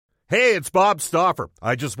Hey, it's Bob Stauffer.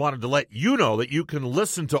 I just wanted to let you know that you can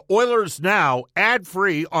listen to Oilers Now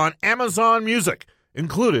ad-free on Amazon Music,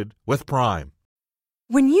 included with Prime.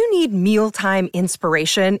 When you need mealtime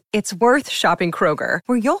inspiration, it's worth shopping Kroger,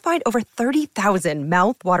 where you'll find over 30,000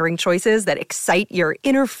 mouth-watering choices that excite your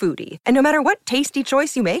inner foodie. And no matter what tasty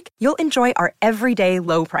choice you make, you'll enjoy our everyday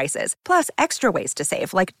low prices, plus extra ways to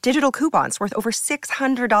save, like digital coupons worth over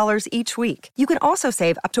 $600 each week. You can also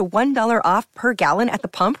save up to $1 off per gallon at the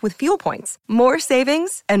pump with fuel points. More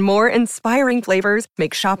savings and more inspiring flavors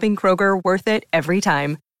make shopping Kroger worth it every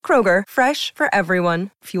time. Kroger, fresh for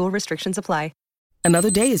everyone. Fuel restrictions apply.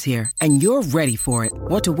 Another day is here, and you're ready for it.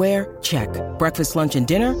 What to wear? Check. Breakfast, lunch, and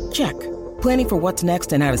dinner? Check. Planning for what's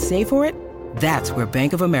next and how to save for it? That's where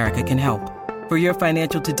Bank of America can help. For your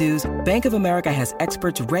financial to-dos, Bank of America has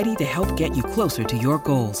experts ready to help get you closer to your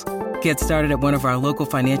goals. Get started at one of our local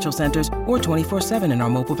financial centers or 24/7 in our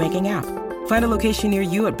mobile banking app. Find a location near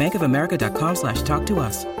you at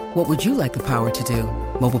bankofamerica.com/talktous. What would you like the power to do?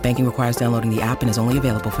 Mobile banking requires downloading the app and is only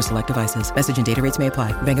available for select devices. Message and data rates may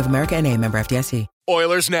apply. Bank of America N.A., member FDIC.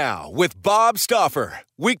 Oilers Now with Bob Stauffer.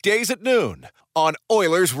 Weekdays at noon on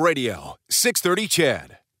Oilers Radio, 630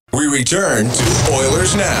 CHED. We return to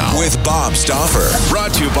Oilers Now with Bob Stauffer.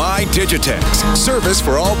 Brought to you by Digitex. Service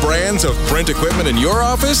for all brands of print equipment in your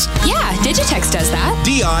office? Yeah, Digitex does that.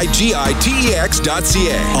 Digitex.ca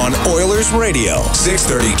on Oilers Radio,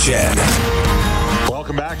 630 CHED.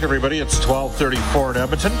 Welcome back, everybody. It's 12:34 in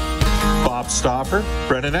Edmonton. Bob Stauffer,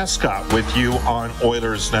 Brendan Escott with you on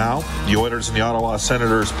Oilers Now. The Oilers and the Ottawa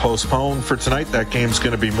Senators postponed for tonight. That game's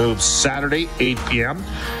going to be moved Saturday, 8 p.m.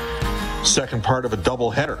 Second part of a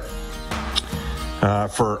doubleheader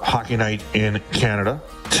for Hockey Night in Canada.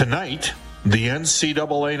 Tonight, the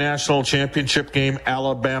NCAA National Championship game,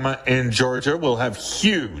 Alabama and Georgia, will have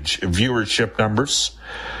huge viewership numbers.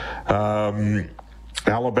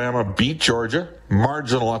 Alabama beat Georgia,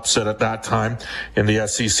 marginal upset at that time in the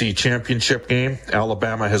SEC championship game.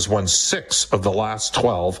 Alabama has won 6 of the last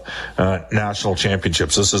 12 national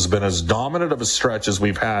championships. This has been as dominant of a stretch as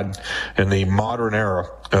we've had in the modern era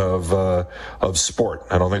of sport.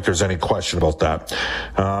 I don't think there's any question about that.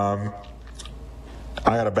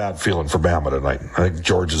 I had a bad feeling for Bama tonight. I think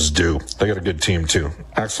Georgia's due. They got a good team, too.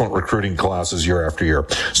 Excellent recruiting classes year after year.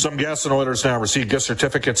 Some guests and Oilers Now receive gift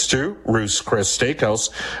certificates to Ruth's Chris Steakhouse.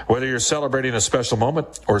 Whether you're celebrating a special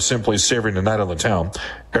moment or simply savoring the night on the town,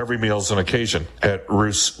 every meal's an occasion at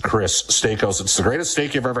Ruth's Chris Steakhouse. It's the greatest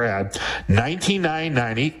steak you've ever had.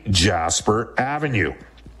 9990 Jasper Avenue.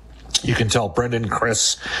 You can tell Brendan,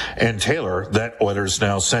 Chris, and Taylor that Oilers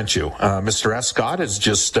Now sent you. Mr. Escott is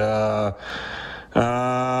just...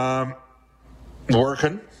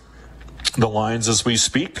 working the lines as we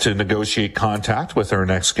speak to negotiate contact with our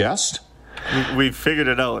next guest. We've figured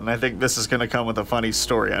it out, and I think this is going to come with a funny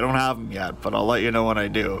story. I don't have him yet, but I'll let you know when I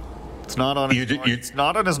do. It's not on it's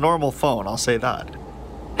not on his normal phone, I'll say that.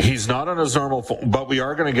 He's not on his normal phone, but we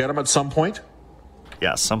are going to get him at some point?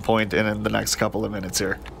 Yes, some point in the next couple of minutes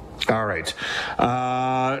here. All right.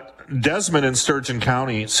 Desmond in Sturgeon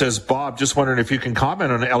County says, Bob, just wondering if you can comment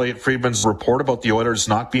on Elliot Friedman's report about the Oilers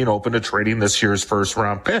not being open to trading this year's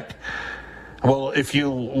first-round pick. Well, if you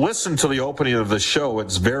listen to the opening of the show,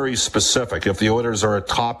 it's very specific. If the Oilers are a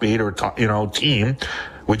top 8 or team,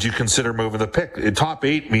 would you consider moving the pick? Top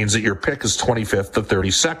 8 means that your pick is 25th to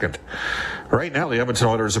 32nd. Right now, the Edmonton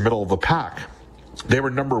Oilers are middle of the pack. They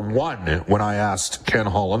were number 1 when I asked Ken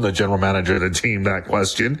Holland, the general manager of the team, that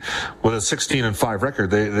question. With a 16-5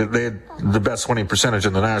 record, they had the best winning percentage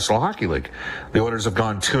in the National Hockey League. The Oilers have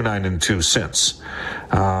gone 2-9-2 since.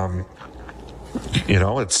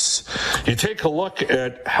 It's you take a look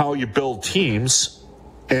at how you build teams,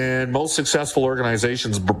 and most successful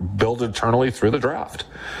organizations build internally through the draft.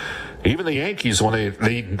 Even the Yankees, when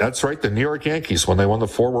that's right, the New York Yankees, when they won the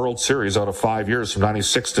 4 World Series out of 5 years from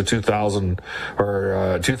 96 to 2000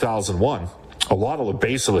 or 2001, a lot of the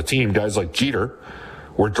base of the team, guys like Jeter,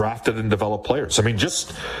 were drafted and developed players. I mean,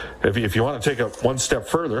 just if you want to take it one step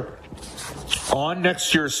further, on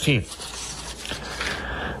next year's team,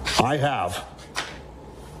 I have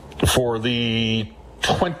for the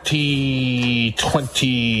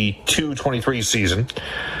 2022-23 season,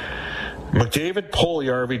 McDavid,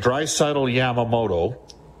 Puljujarvi, Draisaitl, Yamamoto,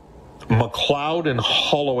 McLeod, and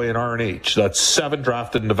Holloway and RNH. That's 7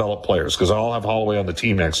 drafted and developed players, because I'll have Holloway on the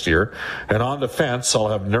team next year. And on defense, I'll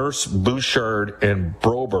have Nurse, Bouchard, and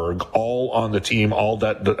Broberg all on the team, all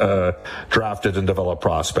that drafted and developed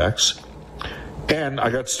prospects. And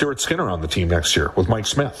I got Stuart Skinner on the team next year with Mike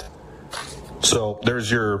Smith. So there's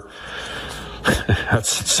your That's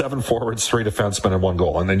 7 forwards, 3 defensemen, and 1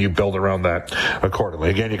 goal. And then you build around that accordingly.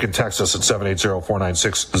 Again, you can text us at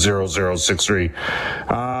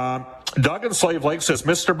 780-496-0063. Doug in Slave Lake says,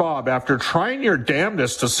 Mr. Bob, after trying your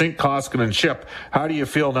damnedest to sink Koskinen and Chip, how do you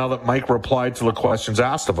feel now that Mike replied to the questions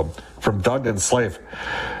asked of him? From Doug in Slave.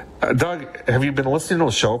 Doug, have you been listening to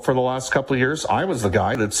the show for the last couple of years? I was the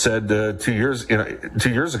guy that said 2 years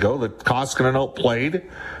ago that Koskinen outplayed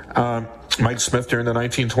Mike Smith during the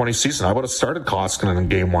 1920 season. I would have started Koskinen in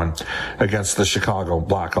Game 1 against the Chicago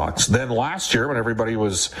Blackhawks. Then last year, when everybody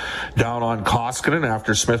was down on Koskinen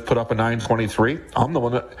after Smith put up a 923, I'm the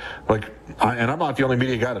one that, and I'm not the only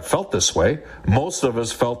media guy that felt this way. Most of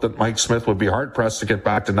us felt that Mike Smith would be hard-pressed to get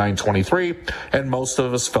back to 923, and most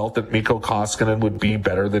of us felt that Mikko Koskinen would be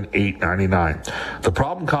better than 899. The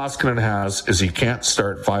problem Koskinen has is he can't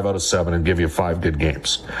start 5 out of 7 and give you 5 good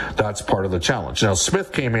games. That's part of the challenge. Now,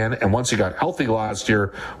 Smith came in, and once he got healthy last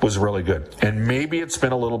year, was really good. And maybe it's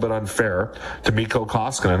been a little bit unfair to Mikko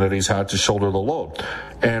Koskinen that he's had to shoulder the load.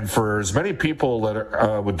 And for as many people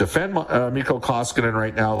that would defend Mikko Koskinen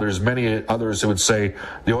right now, there's many others who would say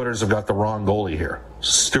the Oilers have got the wrong goalie here.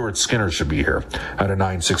 Stuart Skinner should be here at a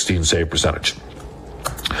 .916 save percentage.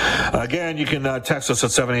 Again, you can text us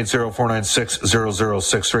at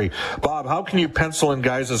 780-496-0063. Bob, how can you pencil in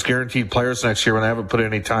guys as guaranteed players next year when they haven't put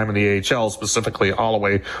any time in the AHL, specifically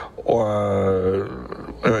Holloway and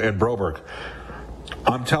Broberg?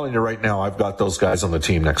 I'm telling you right now, I've got those guys on the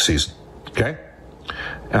team next season. Okay?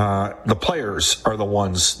 The players are the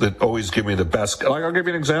ones that always give me the best. I'll give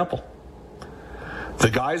you an example. The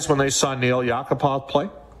guys, when they saw Neil Yakupov play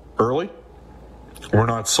early, were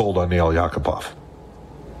not sold on Neil Yakupov.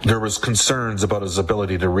 There was concerns about his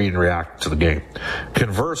ability to read and react to the game.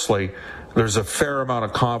 Conversely, there's a fair amount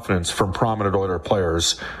of confidence from prominent Oiler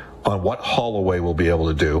players on what Holloway will be able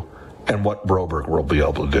to do and what Broberg will be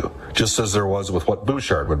able to do, just as there was with what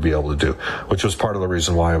Bouchard would be able to do, which was part of the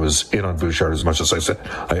reason why I was in on Bouchard as much as I said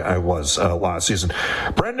I was last season.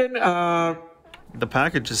 Brendan, the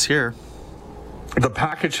package is here. The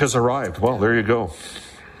package has arrived. Well, there you go.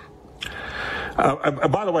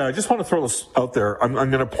 By the way, I just want to throw this out there. I'm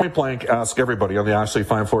going to point blank ask everybody on the Ashley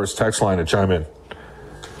Fine Floors text line to chime in.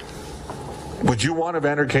 Would you want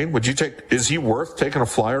Evander Kane? Is he worth taking a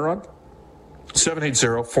flyer on?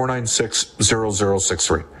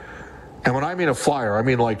 780-496-0063. And when I mean a flyer, I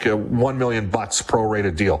mean like a $1 million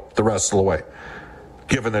prorated deal the rest of the way,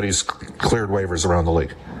 given that he's cleared waivers around the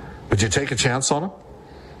league. Would you take a chance on him?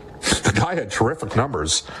 The guy had terrific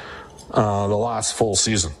numbers the last full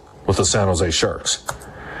season with the San Jose Sharks.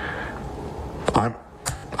 I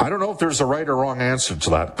don't know if there's a right or wrong answer to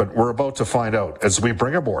that, but we're about to find out as we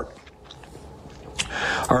bring aboard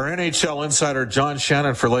our NHL insider, John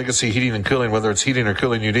Shannon, for Legacy Heating and Cooling. Whether it's heating or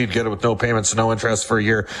cooling you need, get it with no payments and no interest for a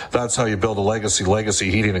year. That's how you build a legacy. Legacy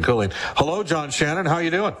Heating and Cooling. Hello, John Shannon. How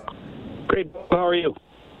you doing? Great. How are you?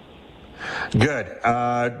 Good.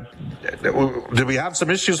 Did we have some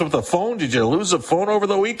issues with the phone? Did you lose a phone over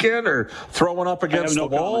the weekend or throw one up against the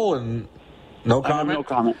wall? And no comment? No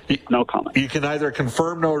comment. No comment. You can neither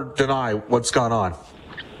confirm nor deny what's gone on.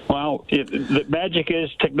 Well, the magic is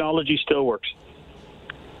technology still works.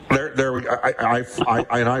 There. I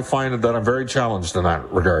find that I'm very challenged in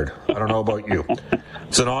that regard. I don't know about you.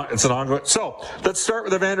 It's an ongoing. So let's start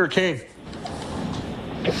with Evander Kane.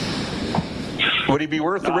 Would he be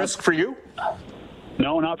worth the risk for you?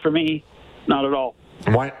 No, not for me. Not at all.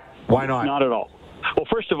 Why not? Not at all. Well,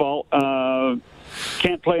 first of all,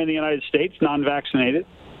 can't play in the United States, non-vaccinated.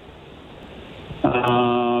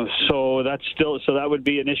 So that would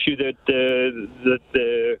be an issue that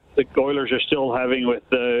the Oilers are still having with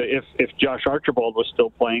if Josh Archibald was still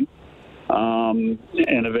playing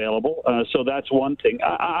and available. So that's one thing.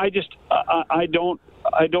 I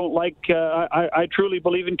truly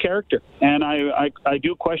believe in character, and I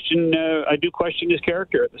do question his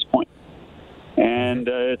character at this point. And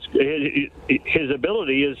his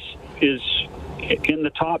ability is in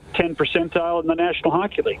the top 10 percentile in the National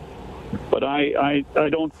Hockey League. But I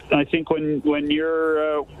think when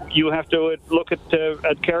you have to look at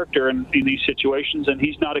character in these situations, and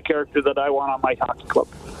he's not a character that I want on my hockey club.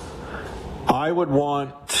 I would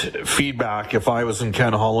want feedback if I was in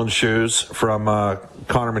Ken Holland's shoes from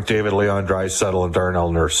Connor McDavid, Leon Draisaitl, and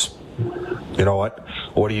Darnell Nurse. You know what?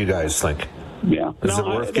 What do you guys think? Yeah. Is it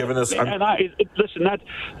worth giving this? Listen,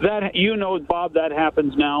 that you know, Bob, that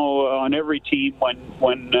happens now on every team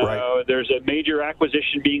when right. There's a major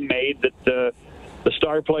acquisition being made that the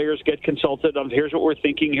star players get consulted on. Here's what we're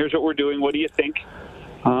thinking. Here's what we're doing. What do you think?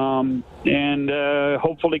 And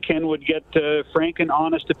hopefully Ken would get frank and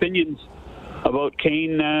honest opinions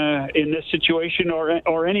Kane in this situation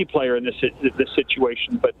or any player in this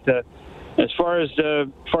situation. But as far as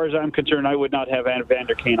I'm concerned, I would not have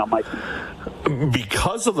Evander Kane on my team.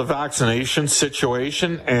 Because of the vaccination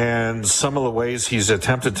situation and some of the ways he's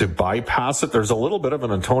attempted to bypass it, there's a little bit of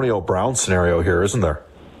an Antonio Brown scenario here, isn't there?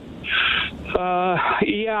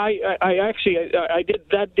 Yeah, I actually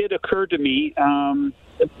that did occur to me.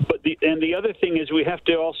 But the other thing is we have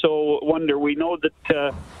to also wonder. We know that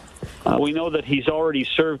he's already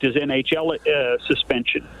served his NHL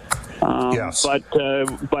suspension. Yes. But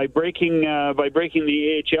by breaking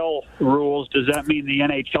the AHL rules, does that mean the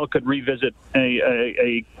NHL could revisit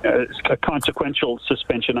a consequential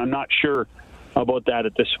suspension? I'm not sure about that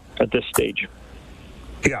at this stage.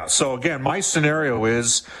 Yeah. So again, my scenario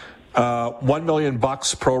is $1 million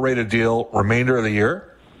prorated deal remainder of the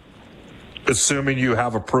year, assuming you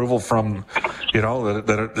have approval from,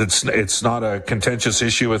 that it's not a contentious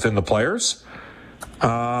issue within the players.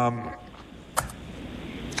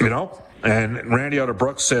 And Randy out of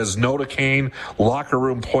Brooks says no to Kane, locker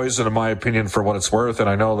room poison in my opinion for what it's worth. And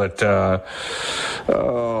I know that,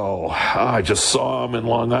 I just saw him in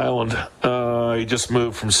Long Island. He just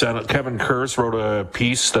moved from Senate. Kevin Kurz wrote a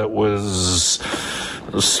piece that was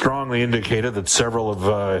strongly indicated that several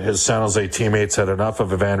of his San Jose teammates had enough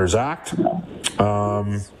of Evander's act.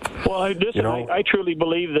 I truly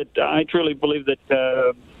believe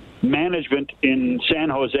that management in San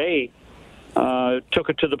Jose took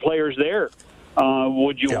it to the players there.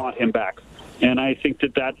 Would you want him back? And I think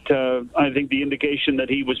that I think the indication that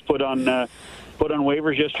he was put on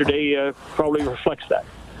waivers yesterday probably reflects that.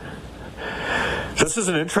 This is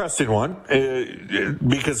an interesting one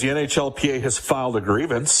because the NHLPA has filed a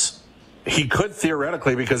grievance. He could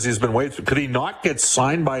theoretically, because he's been waived, could he not get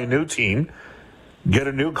signed by a new team, get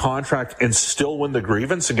a new contract, and still win the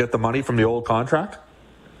grievance and get the money from the old contract?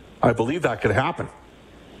 I believe that could happen.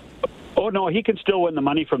 Oh no, he can still win the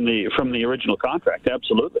money from the original contract.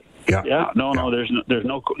 Absolutely. Yeah. No. There's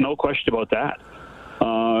no question about that.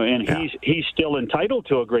 And he's still entitled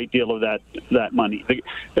to a great deal of that money.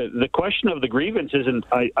 The question of the grievance isn't.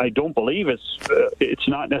 I don't believe it's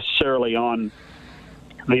not necessarily on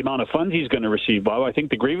the amount of funds he's going to receive, Bob. I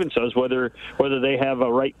think the grievance is whether they have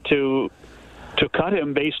a right to cut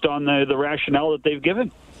him based on the rationale that they've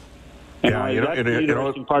given. And that's the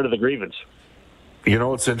interesting part of the grievance. You know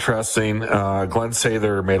what's interesting? Glenn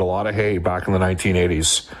Sather made a lot of hay back in the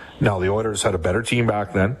 1980s. Now, the Oilers had a better team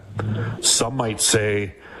back then. Some might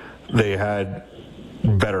say they had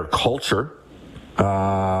better culture. They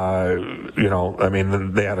had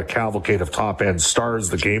a cavalcade of top-end stars.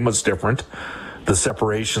 The game was different. The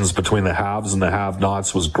separations between the haves and the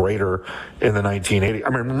have-nots was greater in the 1980s.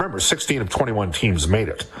 I mean, remember, 16 of 21 teams made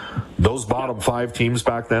it. Those bottom 5 teams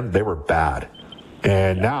back then, they were bad.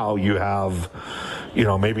 And now you have,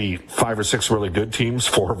 maybe 5 or 6 really good teams,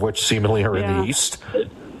 4 of which seemingly are in the East.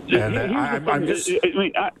 And I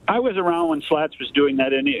was around when Slats was doing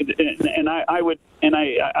that, and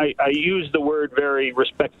I use the word very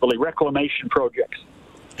respectfully, reclamation projects.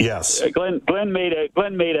 Yes. Glenn made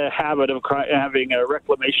a habit of having a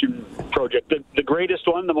reclamation project. The greatest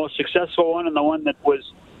one, the most successful one, and the one that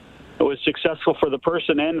was successful for the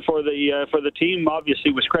person and for the team,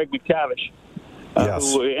 obviously, was Craig McTavish.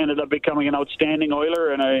 Who ended up becoming an outstanding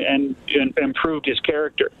Oiler and improved his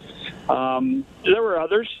character. There were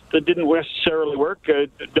others that didn't necessarily work.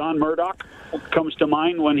 Don Murdoch comes to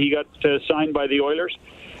mind when he got signed by the Oilers.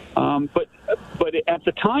 But at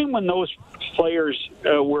the time when those players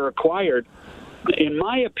were acquired, in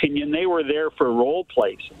my opinion, they were there for role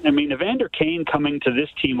plays. I mean, Evander Kane coming to this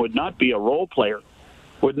team would not be a role player,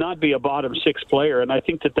 would not be a bottom 6 player, and I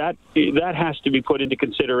think that has to be put into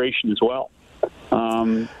consideration as well.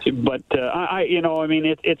 It's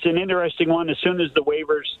an interesting one. As soon as the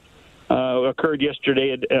waivers occurred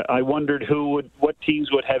yesterday, I wondered what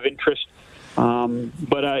teams would have interest.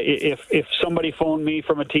 But if somebody phoned me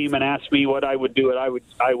from a team and asked me what I would do, I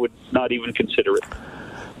would not even consider it.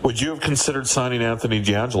 Would you have considered signing Anthony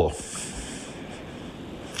DeAngelo,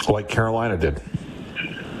 like Carolina did?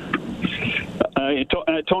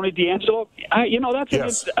 Tony DeAngelo,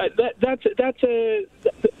 that's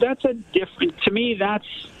a different. To me, that's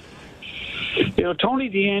Tony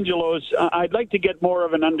DeAngelo's. I'd like to get more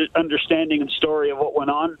of an understanding and story of what went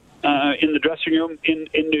on in the dressing room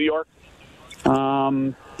in New York.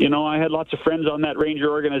 I had lots of friends on that Ranger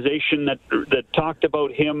organization that talked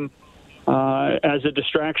about him as a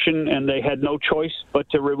distraction, and they had no choice but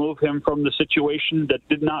to remove him from the situation that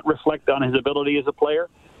did not reflect on his ability as a player.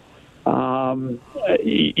 I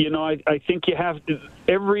think you have to,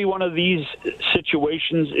 every one of these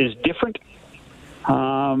situations is different.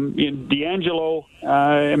 DeAngelo,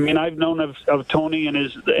 I mean, I've known of Tony and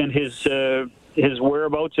his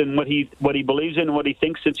whereabouts and what he believes in and what he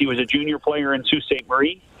thinks since he was a junior player in Sault Ste.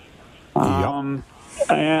 Marie. I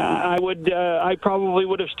probably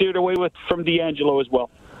would have steered away from DeAngelo as well.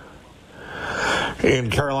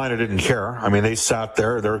 And Carolina didn't care. I mean, they sat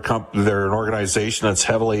there. They're an organization that's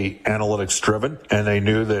heavily analytics driven, and they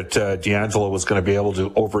knew that DeAngelo was going to be able to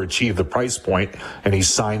overachieve the price point, and he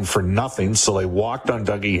signed for nothing. So they walked on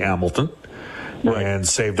Dougie Hamilton and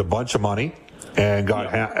saved a bunch of money and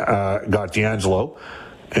got DeAngelo.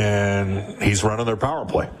 And he's running their power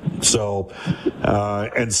play. So,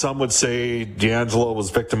 and some would say DeAngelo was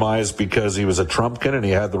victimized because he was a Trumpkin and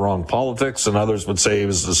he had the wrong politics, and others would say he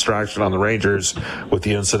was a distraction on the Rangers with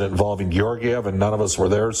the incident involving Georgiev, and none of us were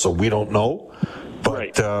there, so we don't know.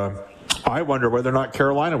 But I wonder whether or not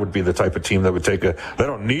Carolina would be the type of team that would take they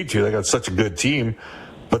don't need to, they got such a good team,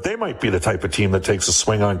 but they might be the type of team that takes a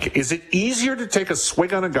swing on. Is it easier to take a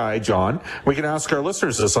swing on a guy, John? We can ask our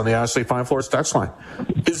listeners this on the Ashley Fine Floors text line.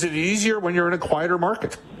 Is it easier when you're in a quieter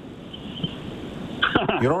market?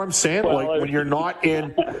 You know what I'm saying? Well, like when you're not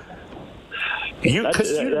in...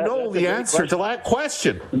 Because you know the answer to that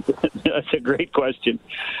question. That's a great question.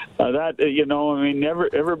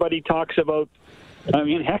 Everybody talks about... I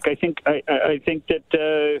mean, heck, I think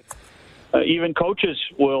that even coaches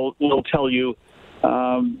will tell you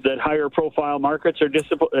that higher profile markets are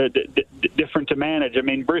different to manage. I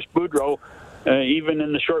mean, Bruce Boudreau, even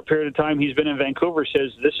in the short period of time he's been in Vancouver,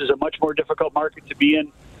 says this is a much more difficult market to be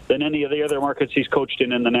in than any of the other markets he's coached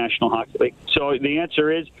in the National Hockey League. So the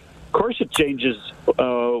answer is, of course it changes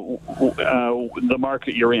the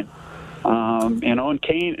market you're in. And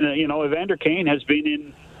Kane, Evander Kane has been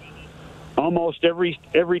in almost every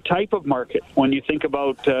type of market. When you think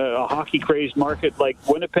about a hockey-crazed market like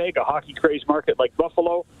Winnipeg, a hockey-crazed market like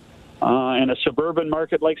Buffalo, and a suburban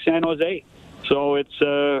market like San Jose. So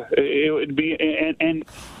it would be and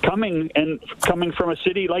coming from a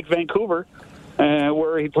city like Vancouver,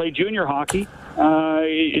 where he played junior hockey,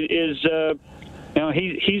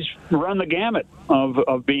 he's run the gamut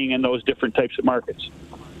of being in those different types of markets.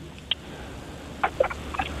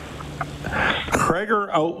 Krager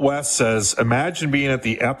out west says, imagine being at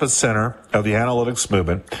the epicenter of the analytics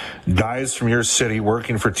movement, guys from your city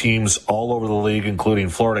working for teams all over the league, including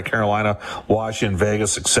Florida, Carolina, Washington,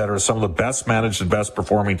 Vegas, etc., some of the best managed and best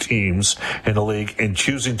performing teams in the league, and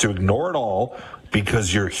choosing to ignore it all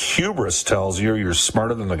because your hubris tells you you're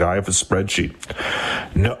smarter than the guy with a spreadsheet.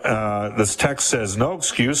 No, this text says, no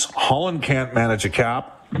excuse. Holland can't manage a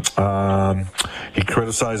cap. He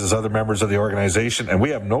criticizes other members of the organization, and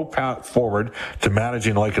we have no path forward to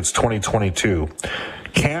managing like it's 2022.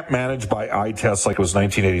 Can't manage by eye test like it was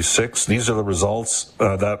 1986. These are the results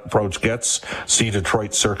that approach gets. See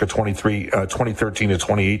Detroit circa 2013 to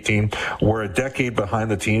 2018. We're a decade behind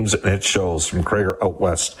the teams, and it shows. From Krager out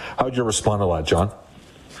west. How'd you respond to that, John?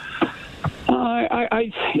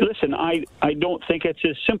 Listen, I don't think it's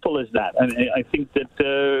as simple as that. I think that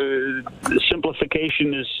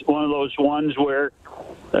simplification is one of those ones where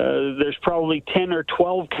there's probably 10 or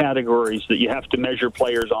 12 categories that you have to measure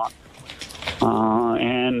players on.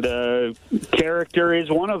 And character is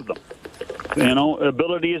one of them.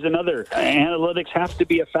 Ability is another. Analytics have to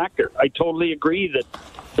be a factor. I totally agree that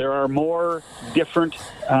there are more different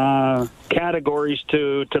categories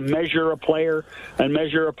to measure a player and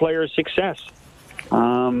measure a player's success.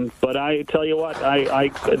 But I tell you what,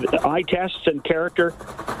 eye tests and character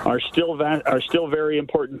are still very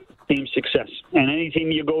important to team success. And any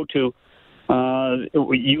team you go to,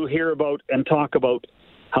 you hear about and talk about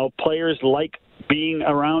how players like being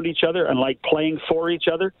around each other and like playing for each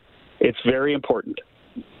other. It's very important.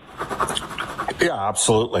 Yeah,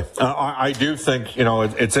 absolutely. I do think,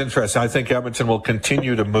 it's interesting. I think Edmonton will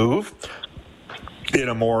continue to move in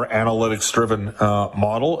a more analytics-driven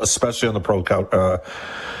model, especially on the pro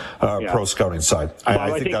scouting side.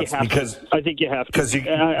 I think that's because I think you have to, because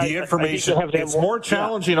the information it's more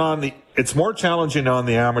challenging on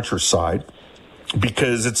the amateur side,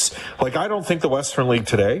 because it's like, I don't think the Western League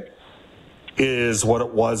today is what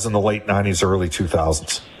it was in the late 90s, early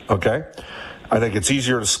 2000s. Okay. I think it's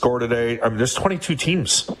easier to score today. I mean, there's 22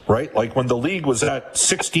 teams, right? Like when the league was at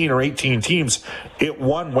 16 or 18 teams, it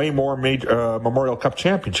won way more Memorial Cup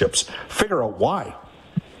championships. Figure out why.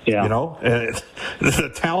 Yeah. And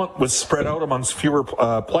the talent was spread out amongst fewer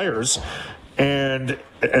players. And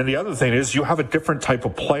the other thing is, you have a different type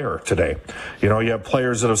of player today. You have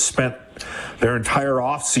players that have spent their entire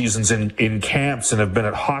off seasons in camps and have been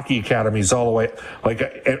at hockey academies all the way.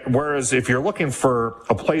 Whereas if you're looking for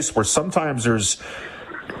a place where sometimes there's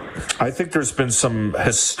I think there's been some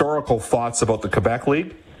historical thoughts about the Quebec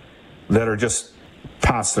League that are just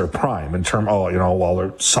past their prime in terms,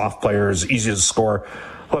 they're soft players, easy to score.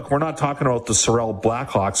 Look, we're not talking about the Sorel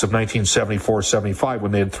Blackhawks of 1974-75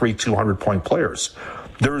 when they had 3 200-point players.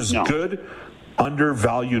 There's good,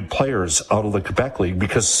 undervalued players out of the Quebec League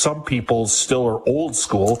because some people still are old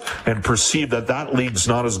school and perceive that league's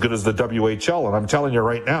not as good as the WHL. And I'm telling you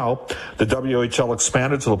right now, the WHL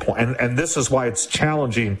expanded to the point, and this is why it's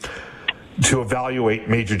challenging to evaluate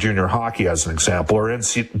major junior hockey as an example,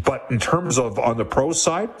 but in terms of on the pro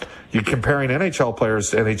side, you're comparing NHL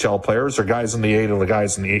players to NHL players or guys in the A to the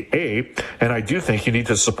guys in the A, and I do think you need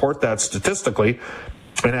to support that statistically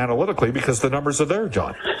and analytically because the numbers are there,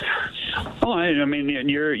 John. Oh, I mean,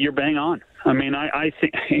 you're bang on. I mean, I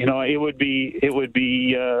think it would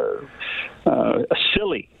be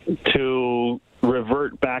silly to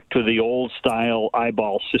revert back to the old style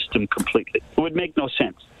eyeball system completely. It would make no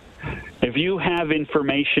sense. If you have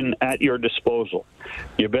information at your disposal,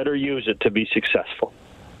 you better use it to be successful.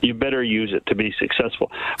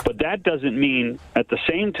 But that doesn't mean at the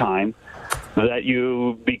same time that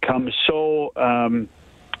you become so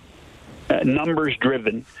numbers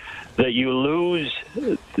driven that you lose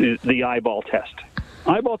the eyeball test.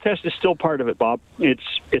 Eyeball test is still part of it, Bob.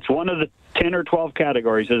 It's one of the 10 or 12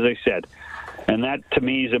 categories, as I said. And that, to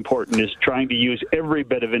me, is important, is trying to use every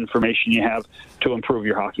bit of information you have to improve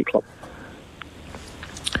your hockey club.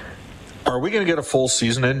 Are we going to get a full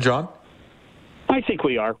season in, John? I think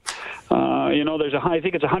we are. I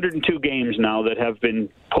think it's 102 games now that have been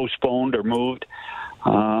postponed or moved.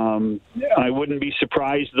 I wouldn't be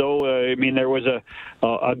surprised, though. There was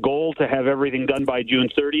a goal to have everything done by June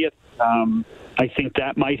 30th. I think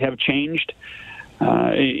that might have changed.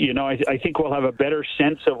 I think we'll have a better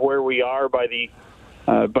sense of where we are by the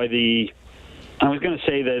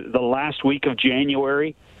last week of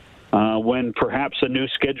January, when perhaps a new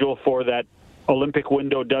schedule for that Olympic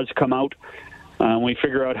window does come out. We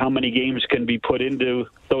figure out how many games can be put into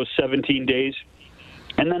those 17 days.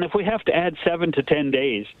 And then if we have to add 7 to 10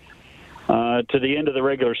 days to the end of the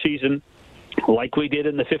regular season, like we did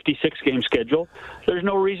in the 56-game schedule, there's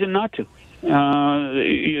no reason not to.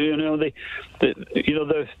 The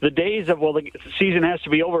days of, the season has to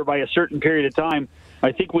be over by a certain period of time,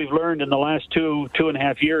 I think we've learned in the last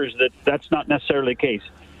 2.5 years that that's not necessarily the case.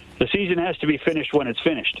 The season has to be finished when it's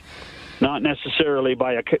finished, not necessarily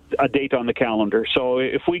by a date on the calendar. So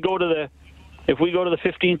if we go to the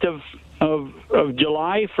 15th of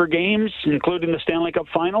July for games, including the Stanley Cup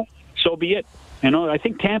final, so be it. I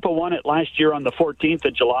think Tampa won it last year on the 14th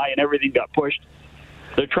of July, and everything got pushed.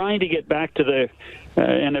 They're trying to get back to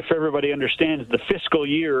and if everybody understands, the fiscal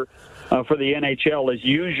year for the NHL is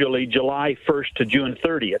usually July 1st to June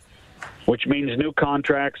 30th, which means new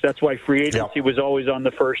contracts. That's why free agency was always on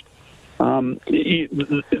the 1st.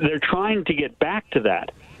 They're trying to get back to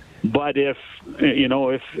that. But if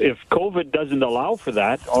COVID doesn't allow for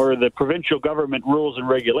that, or the provincial government rules and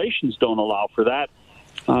regulations don't allow for that,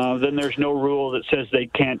 then there's no rule that says they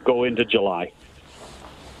can't go into July.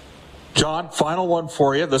 John, final one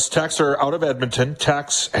for you. This texter out of Edmonton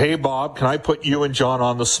texts, "Hey Bob, can I put you and John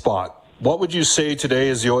on the spot? What would you say today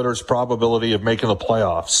is the Oilers' probability of making the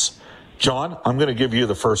playoffs?" John, I'm going to give you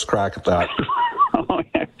the first crack at that.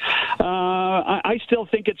 I still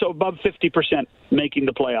think it's above 50% making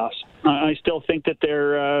the playoffs. I still think that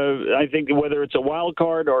I think whether it's a wild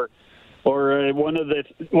card or one of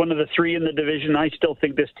the three in the division, I still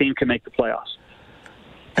think this team can make the playoffs.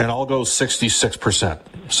 And I'll go 66%.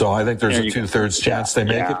 So I think there's a 2/3 chance they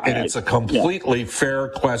make it. And it's a completely fair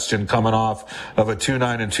question coming off of a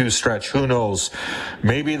 2-9-2 stretch. Who knows?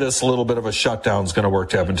 Maybe this little bit of a shutdown is going to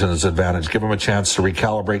work to Edmonton's advantage. Give them a chance to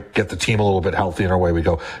recalibrate, get the team a little bit healthy, and away we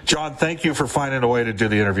go. John, thank you for finding a way to do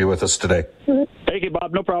the interview with us today. Thank you,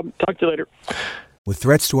 Bob. No problem. Talk to you later. With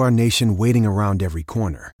threats to our nation waiting around every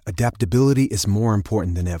corner, adaptability is more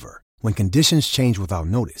important than ever. When conditions change without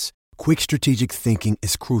notice, quick strategic thinking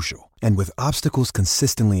is crucial, and with obstacles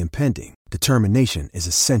consistently impending, determination is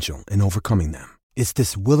essential in overcoming them. It's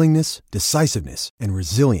this willingness, decisiveness, and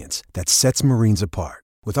resilience that sets Marines apart.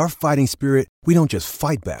 With our fighting spirit, we don't just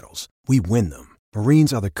fight battles, we win them.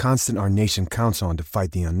 Marines are the constant our nation counts on to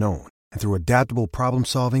fight the unknown, and through adaptable problem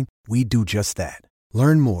solving, we do just that.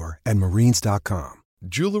 Learn more at Marines.com.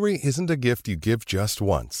 Jewelry isn't a gift you give just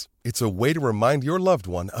once. It's a way to remind your loved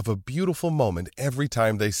one of a beautiful moment every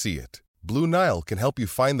time they see it. Blue Nile can help you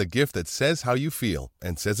find the gift that says how you feel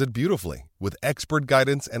and says it beautifully, with expert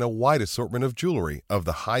guidance and a wide assortment of jewelry of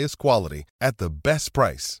the highest quality at the best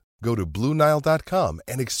price. Go to BlueNile.com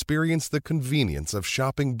and experience the convenience of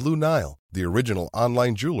shopping Blue Nile, the original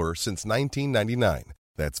online jeweler since 1999.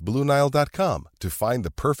 That's BlueNile.com to find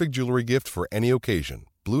the perfect jewelry gift for any occasion.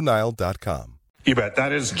 BlueNile.com. You bet.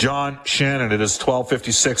 That is John Shannon. It is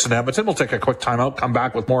 12:56 in Edmonton. We'll take a quick timeout, come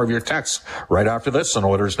back with more of your texts right after this on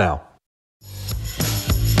Oilers Now.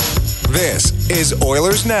 This is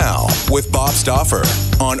Oilers Now with Bob Stauffer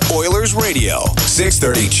on Oilers Radio,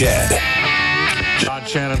 630 CHED. John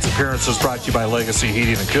Shannon's appearance is brought to you by Legacy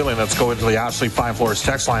Heating and Cooling. Let's go into the Ashley Fine Floors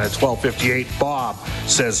text line at 12:58. Bob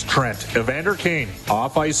says Trent, Evander Kane,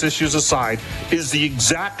 off-ice issues aside, is the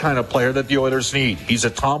exact kind of player that the Oilers need. He's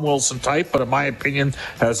a Tom Wilson type, but in my opinion,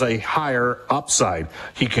 has a higher upside.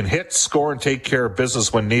 He can hit, score, and take care of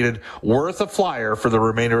business when needed. Worth a flyer for the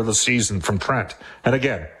remainder of the season from Trent. And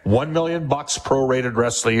again, $1 million prorated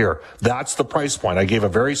rest of the year. That's the price point. I gave a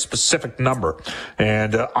very specific number.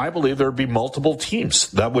 And I believe there would be multiple teams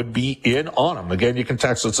that would be in on him. Again, you can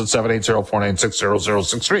text us at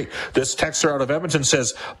 780-496-0063. This texter out of Edmonton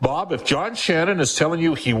says, Bob, if John Shannon is telling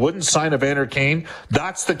you he wouldn't sign Evander Kane,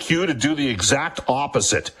 that's the cue to do the exact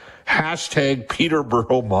opposite. Hashtag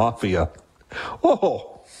Peterborough Mafia.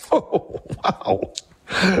 Oh, wow.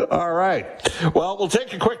 All right. Well, we'll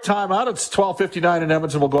take a quick time out. It's 12:59 in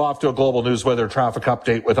Edmonton. We'll go off to a global news weather traffic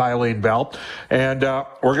update with Eileen Bell. And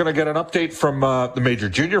we're going to get an update from the major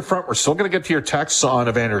junior front. We're still going to get to your texts on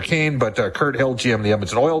Evander Kane, but Kurt Hill, GM of the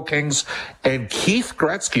Edmonton Oil Kings, and Keith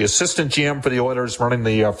Gretzky, assistant GM for the Oilers, running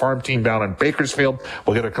the farm team down in Bakersfield.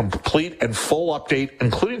 We'll get a complete and full update,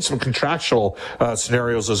 including some contractual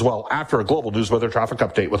scenarios as well, after a global news weather traffic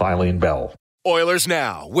update with Eileen Bell. Oilers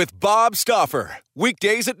Now with Bob Stauffer.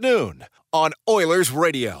 Weekdays at noon on Oilers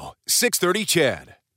Radio, 630 CHED.